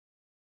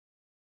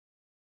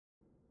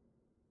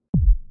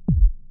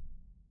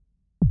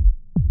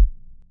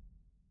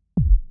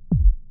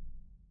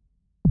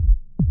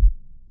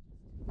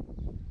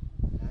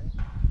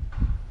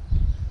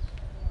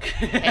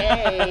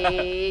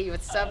Hey,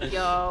 what's up,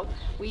 y'all?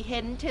 We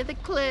heading to the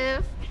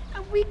cliff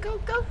and we go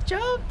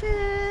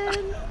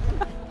jumping.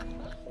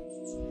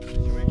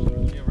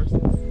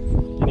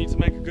 You need to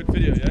make a good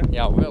video, yeah?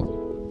 Yeah, I will.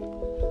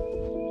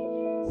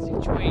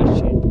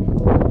 Situation.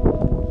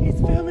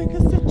 He's filming a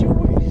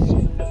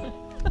situation.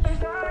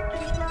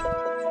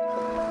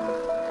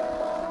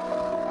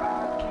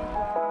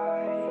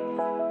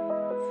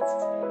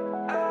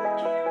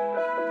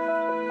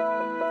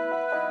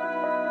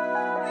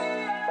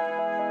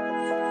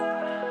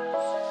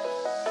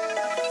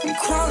 I'm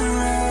crawling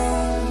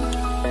around,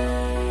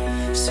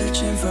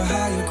 searching for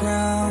higher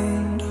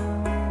ground.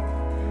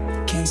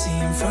 Can't see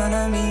in front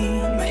of me,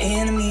 my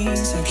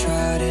enemies. I've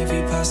tried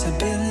every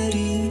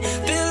possibility,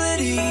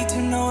 ability to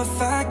know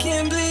if I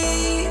can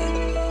bleed.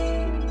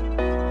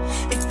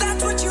 If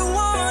that's what you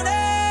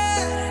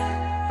wanted,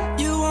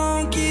 you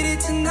won't get it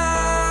tonight.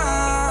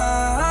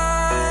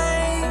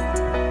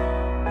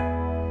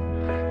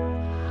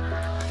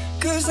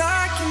 'Cause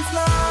I can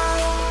fly,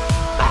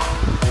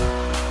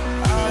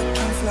 I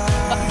can fly.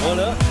 What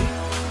up?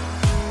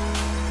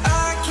 I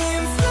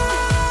can fly.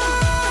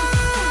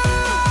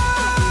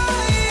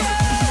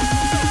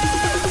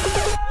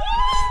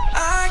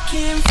 I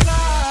can fly.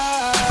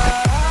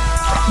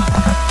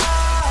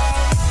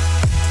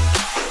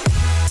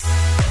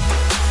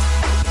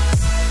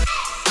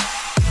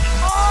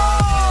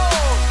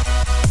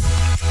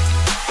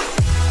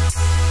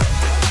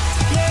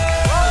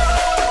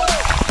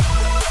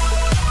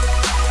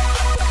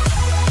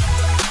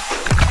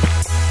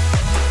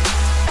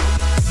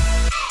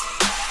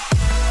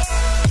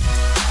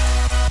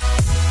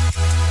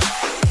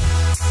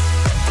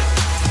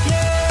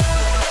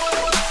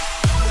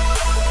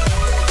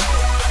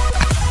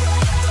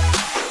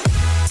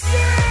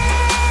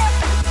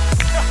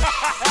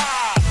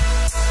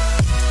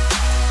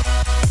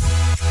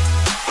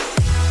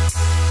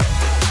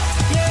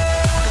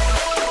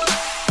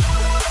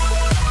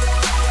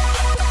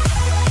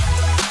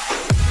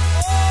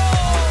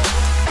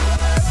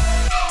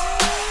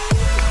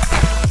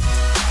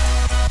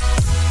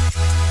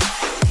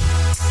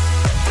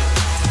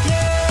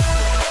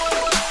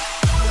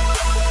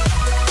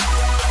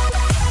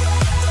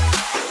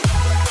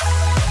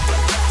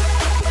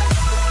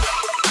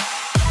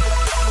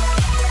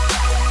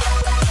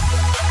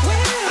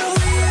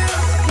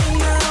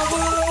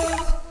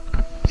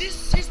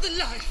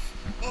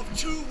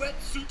 Two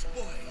wetsuit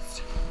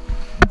boys.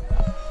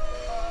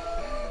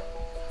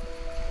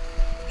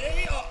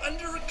 They are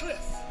under a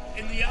cliff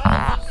in the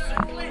Isles of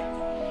Scilly.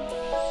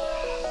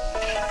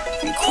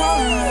 I'm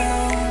crawling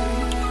around,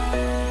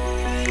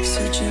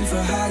 searching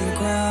for higher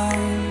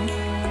ground.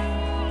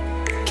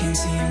 Can't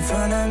see in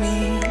front of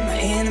me, my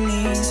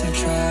enemies. I've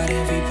tried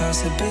every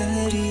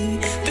possibility,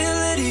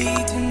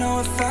 ability to know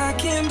if I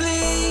can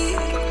bleed.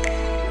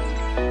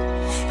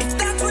 If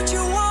that's what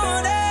you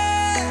wanted,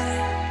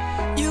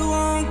 you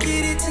won't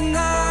get it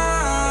tonight.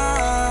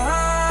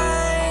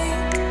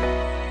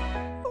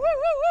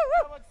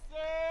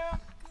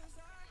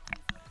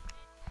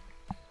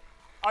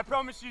 I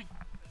promise you,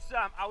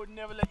 Sam, I would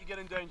never let you get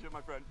in danger,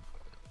 my friend.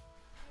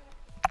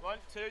 1,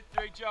 2,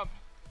 3, jump.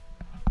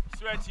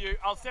 Swear to you,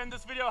 I'll send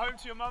this video home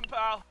to your mum,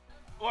 pal.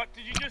 What,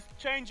 did you just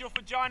change your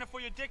vagina for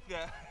your dick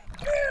there?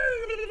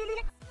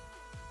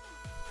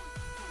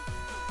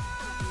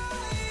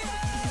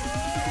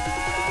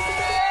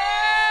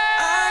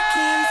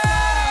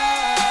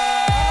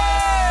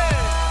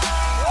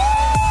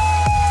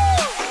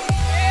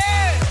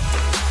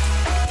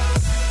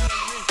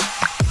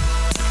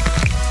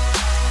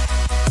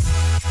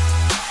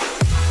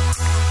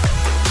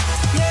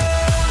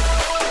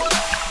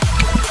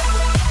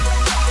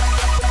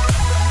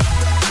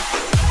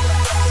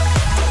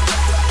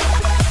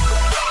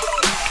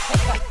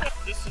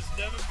 This has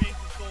never been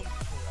performed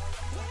before.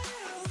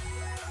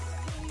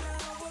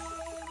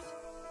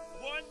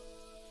 1,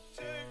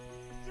 2,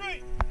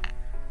 3.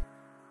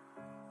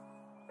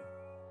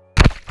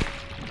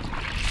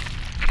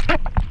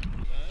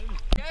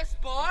 Yes,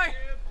 boy.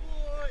 Yeah,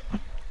 boy.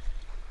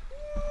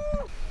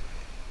 Woo.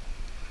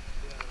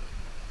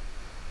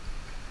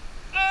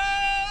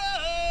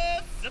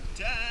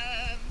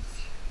 Sometimes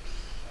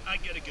I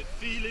get a good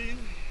feeling.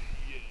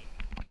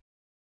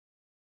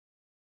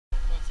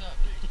 What's up?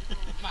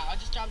 Mate, I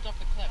just jumped off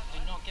the cliff. Do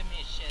not give me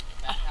a shit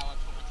about how I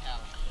put my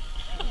towel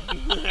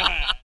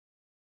on.